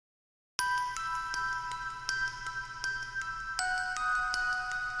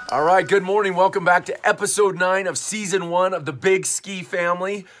All right, good morning. Welcome back to episode 9 of season 1 of the Big Ski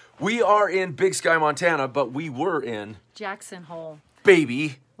Family. We are in Big Sky, Montana, but we were in Jackson Hole,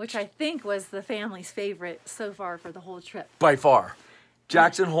 baby, which I think was the family's favorite so far for the whole trip. by far.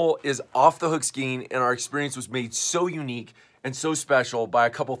 Jackson Hole is off the hook skiing, and our experience was made so unique and so special by a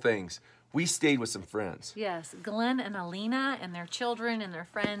couple things. We stayed with some friends. Yes, Glenn and Alina and their children and their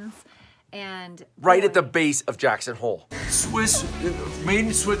friends. And Right at the base of Jackson Hole. Swiss, made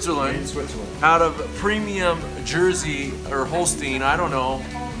in Switzerland. In Switzerland. Out of premium Jersey or Holstein, I don't know.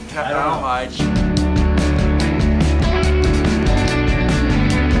 Cowhide.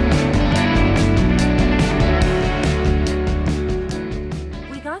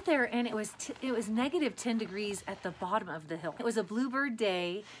 we got there and it was negative 10 degrees at the bottom of the hill. It was a bluebird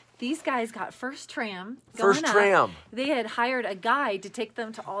day. These guys got first tram. First tram. They had hired a guide to take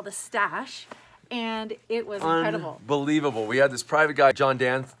them to all the stash, and it was incredible. Unbelievable. We had this private guy, John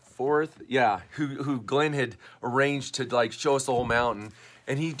Danforth, who Glenn had arranged to like show us the whole mountain,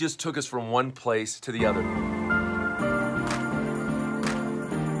 and he just took us from one place to the other.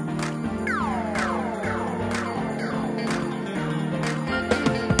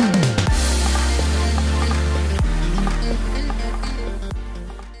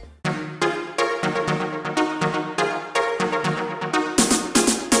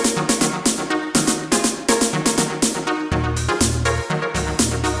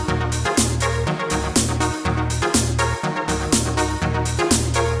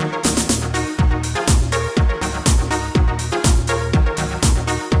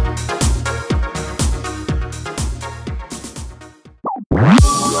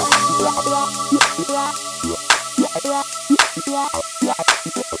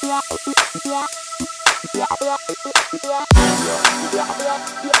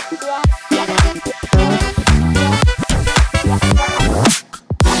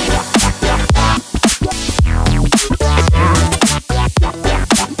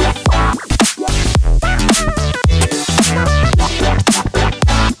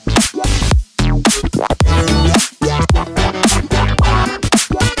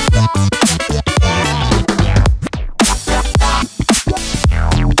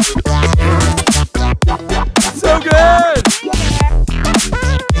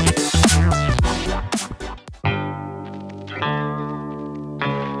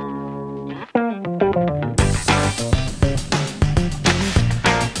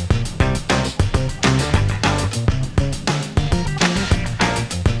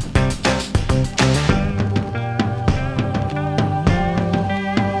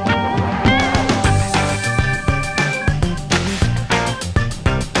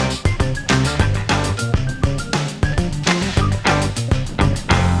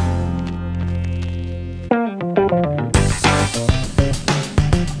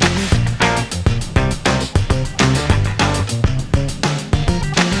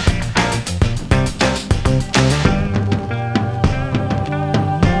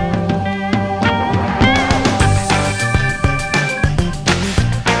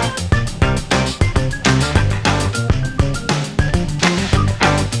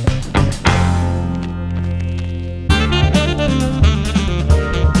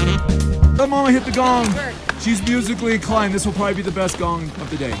 Let Mama hit the gong. She's musically inclined. This will probably be the best gong of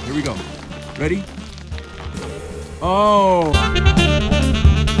the day. Here we go. Ready? Oh.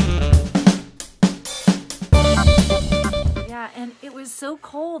 Yeah, and it was so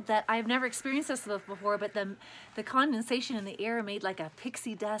cold that I've never experienced this before, but the condensation in the air made like a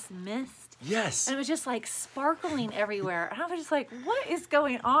pixie dust mist. Yes. And it was just like sparkling everywhere. And I was just like, what is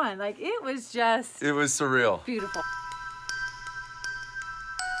going on? Like, it was just It was surreal. beautiful.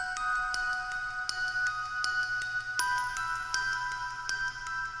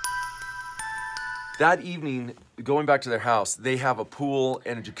 That evening, going back to their house, they have a pool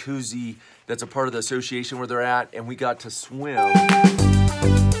and a jacuzzi that's a part of the association where they're at, and we got to swim.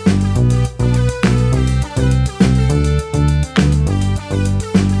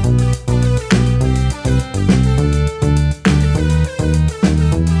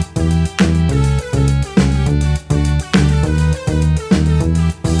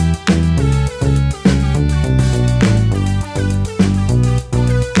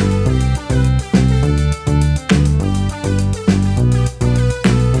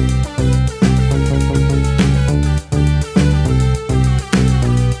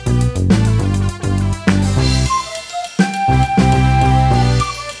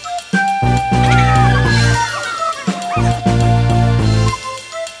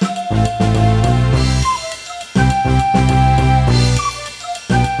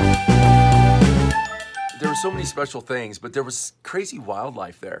 so many special things, but there was crazy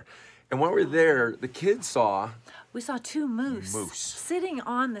wildlife there. And when we were there, the kids saw... We saw 2 moose sitting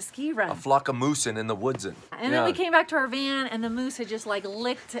on the ski run. A flock of moosin in the woodsin. And then we came back to our van, and the moose had just like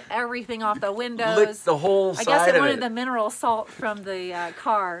licked everything off the windows. Licked the whole side of it. I guess it wanted the mineral salt from the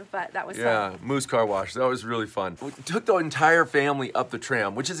car, but that was fun. Yeah, moose car wash. That was really fun. We took the entire family up the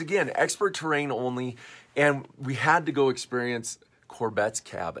tram, which is, again, expert terrain only, and we had to go experience Corbet's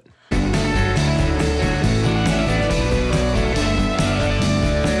cabin.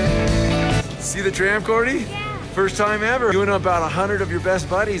 See the tram, Cordy? Yeah. First time ever. You and about 100 of your best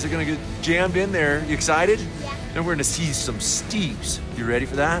buddies are gonna get jammed in there. You excited? Yeah. And we're gonna see some steeps. You ready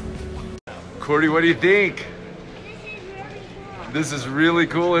for that? Cordy, what do you think? This is really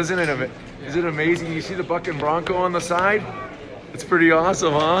cool, isn't it? Is it amazing? You see the bucking bronco on the side? It's pretty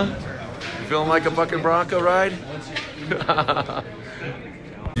awesome, huh? You feeling like a bucking bronco ride?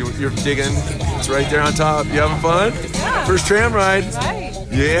 You're digging. It's right there on top. You having fun? Yeah. First tram ride. Right.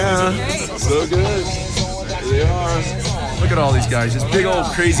 Yeah. So good. They are. Look at all these guys. Just big old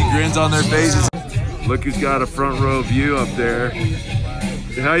crazy grins on their faces. Look who's got a front row view up there.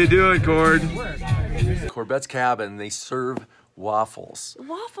 How you doing, Cord? Corbet's cabin, they serve waffles.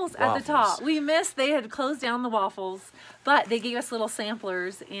 Waffles at the top. We missed, they had closed down the waffles, but they gave us little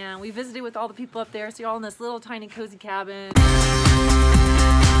samplers, and we visited with all the people up there. So you're all in this little tiny cozy cabin.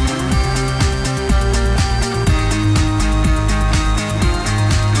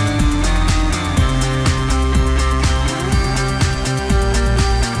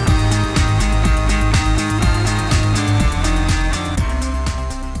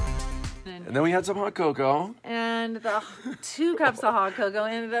 And then we had some hot cocoa. And the 2 cups of hot cocoa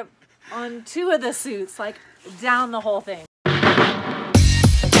ended up on 2 of the suits, like down the whole thing.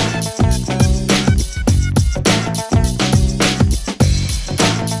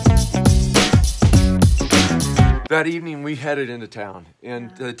 That evening we headed into town,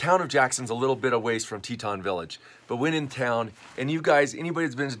 and the town of Jackson's a little bit a ways from Teton Village, but went in town, and you guys, anybody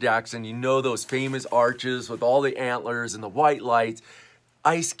that's been to Jackson, you know those famous arches with all the antlers and the white lights,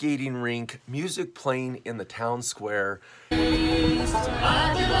 ice skating rink, music playing in the town square. West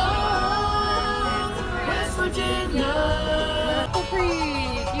Virginia. Cripple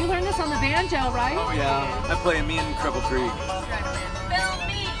Creek. You learned this on the banjo, right? Oh yeah, I play me in Cripple Creek. Film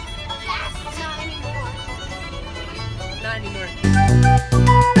me. Yes. Not anymore. Not anymore.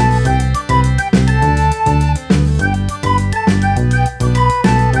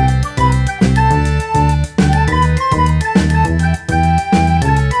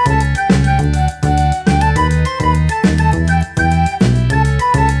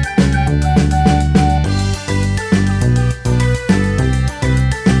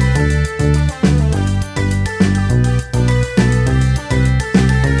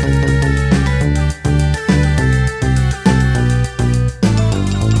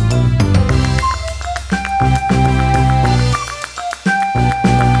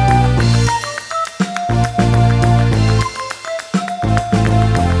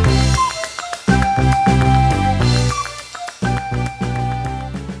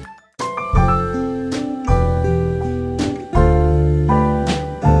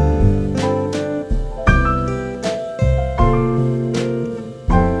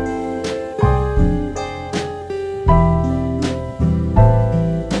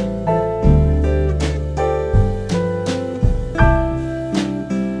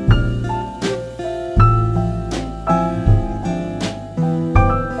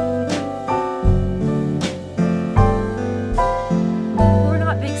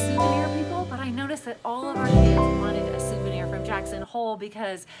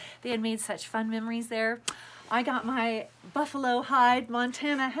 Because they had made such fun memories there. I got my buffalo hide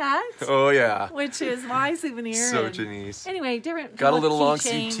Montana hat. Oh yeah. Which is my souvenir. So Janice. Anyway, different. Got a little long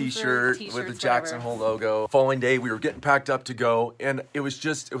sleeve t-shirt with the Jackson Hole logo. Following day, we were getting packed up to go, and it was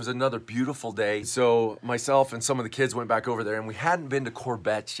another beautiful day. So myself and some of the kids went back over there, and we hadn't been to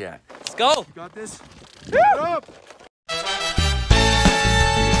Corbet's yet. Let's go. You got this? Up.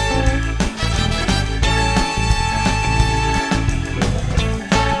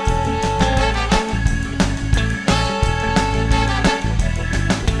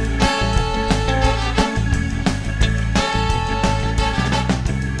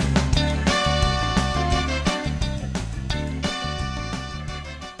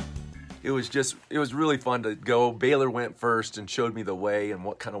 It was really fun to go. Baylor went first and showed me the way and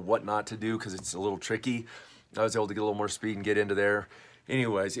what not to do, because it's a little tricky. I was able to get a little more speed and get into there.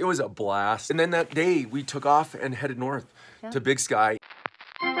 Anyways, it was a blast. And then that day we took off and headed north to Big Sky.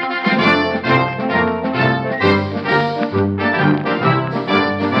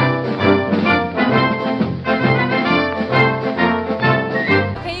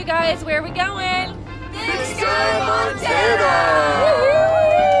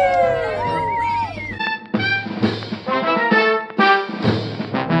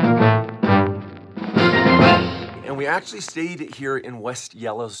 we actually stayed here in West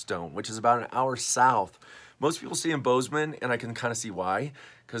Yellowstone, which is about an hour south. Most people stay in Bozeman, and I can kind of see why,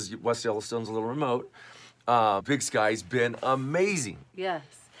 because West Yellowstone's a little remote. Big Sky's been amazing. Yes.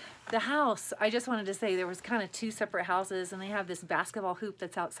 The house, I just wanted to say there was kind of 2 separate houses, and they have this basketball hoop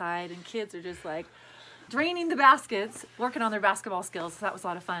that's outside, and kids are just like draining the baskets, working on their basketball skills. So that was a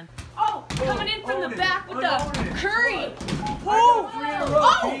lot of fun. Oh, coming in from the back with the curry. Oh!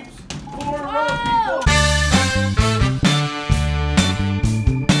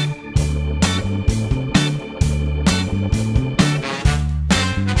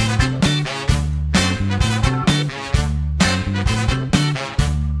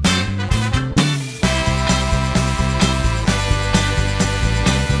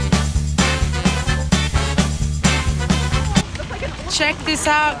 Check this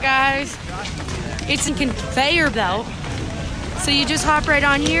out, guys. It's a conveyor belt. So you just hop right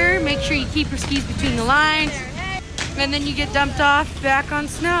on here, make sure you keep your skis between the lines, and then you get dumped off back on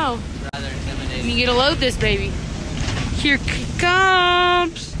snow. And you get to load this baby. Here it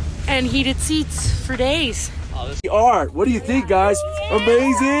comes. And heated seats for days. Art, what do you think, guys?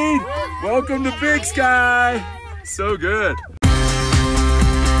 Amazing! Welcome to Big Sky. So good.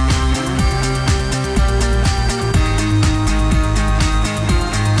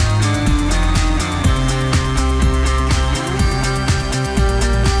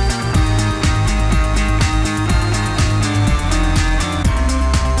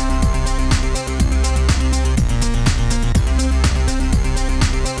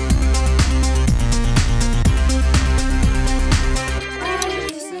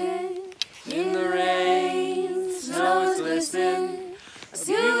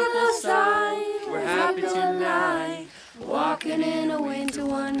 Walking in a winter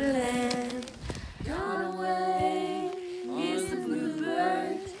wonderland. Gone away is the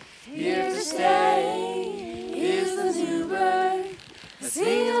bluebird. Here to stay is the new bird.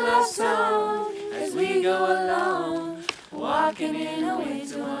 Sing a love song as we go along. Walking in a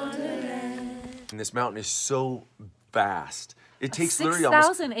winter wonderland. And this mountain is so vast. It takes literally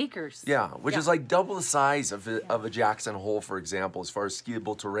almost 6,000 acres. Yeah, which is like double the size of a Jackson Hole, for example, as far as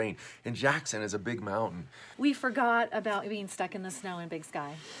skiable terrain. And Jackson is a big mountain. We forgot about being stuck in the snow in Big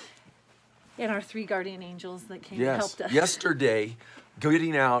Sky. And our 3 guardian angels that came and helped us. Yesterday,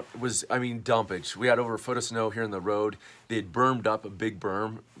 getting out was, I mean, dumpage. We had over a foot of snow here in the road. They had bermed up a big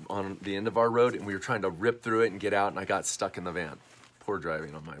berm on the end of our road, and we were trying to rip through it and get out, and I got stuck in the van. Poor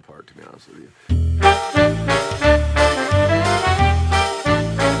driving on my part, to be honest with you.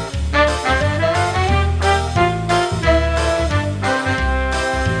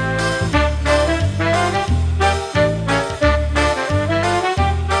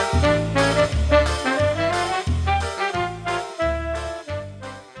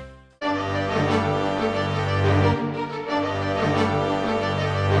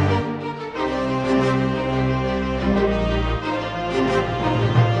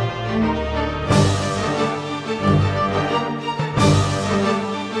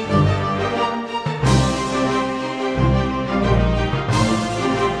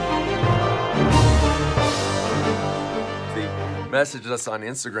 Messaged us on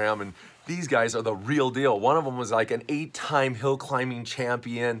Instagram, and these guys are the real deal. One of them was like an 8-time hill climbing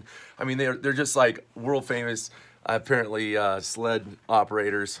champion. I mean, they're just like world famous, apparently sled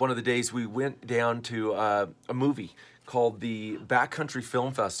operators. One of the days we went down to a movie called the Backcountry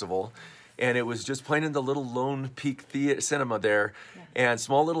Film Festival, and it was just playing in the little Lone Peak Cinema there. And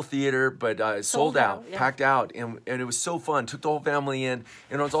small little theater, but sold out, packed out, and it was so fun. Took the whole family in,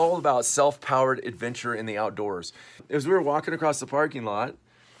 and it was all about self-powered adventure in the outdoors. As we were walking across the parking lot,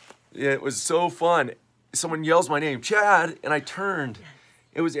 it was so fun. Someone yells my name, Chad, and I turned.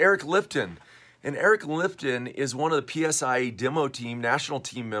 It was Eric Lifton. And Eric Lifton is one of the PSI demo team, national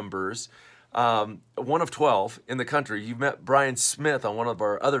team members, one of 12 in the country. You've met Brian Smith on one of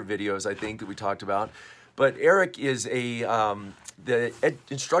our other videos, I think, that we talked about. But Eric is the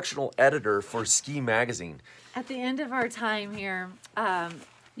instructional editor for Ski Magazine. At the end of our time here,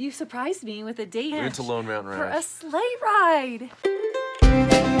 you surprised me with a date We went to Lone Mountain for Ranch. a sleigh ride.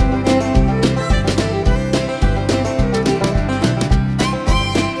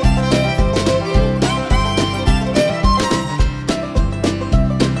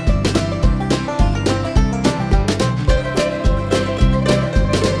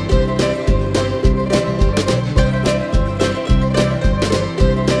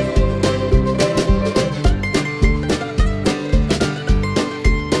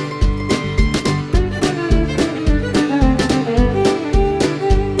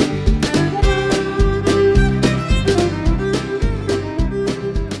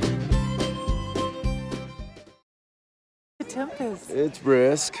 temp is. It's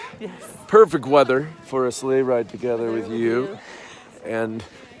brisk. Yes. Perfect weather for a sleigh ride together with you and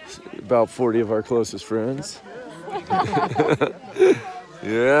about 40 of our closest friends.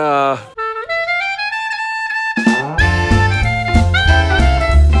 Yeah.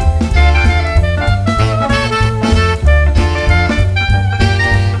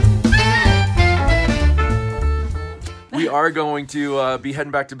 We are going to be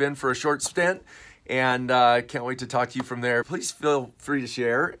heading back to Bend for a short stint, and can't wait to talk to you from there. Please feel free to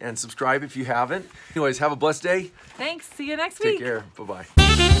share and subscribe if you haven't. Anyways, have a blessed day. Thanks. See you next week. Take care.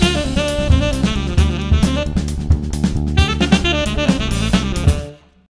 Bye-bye.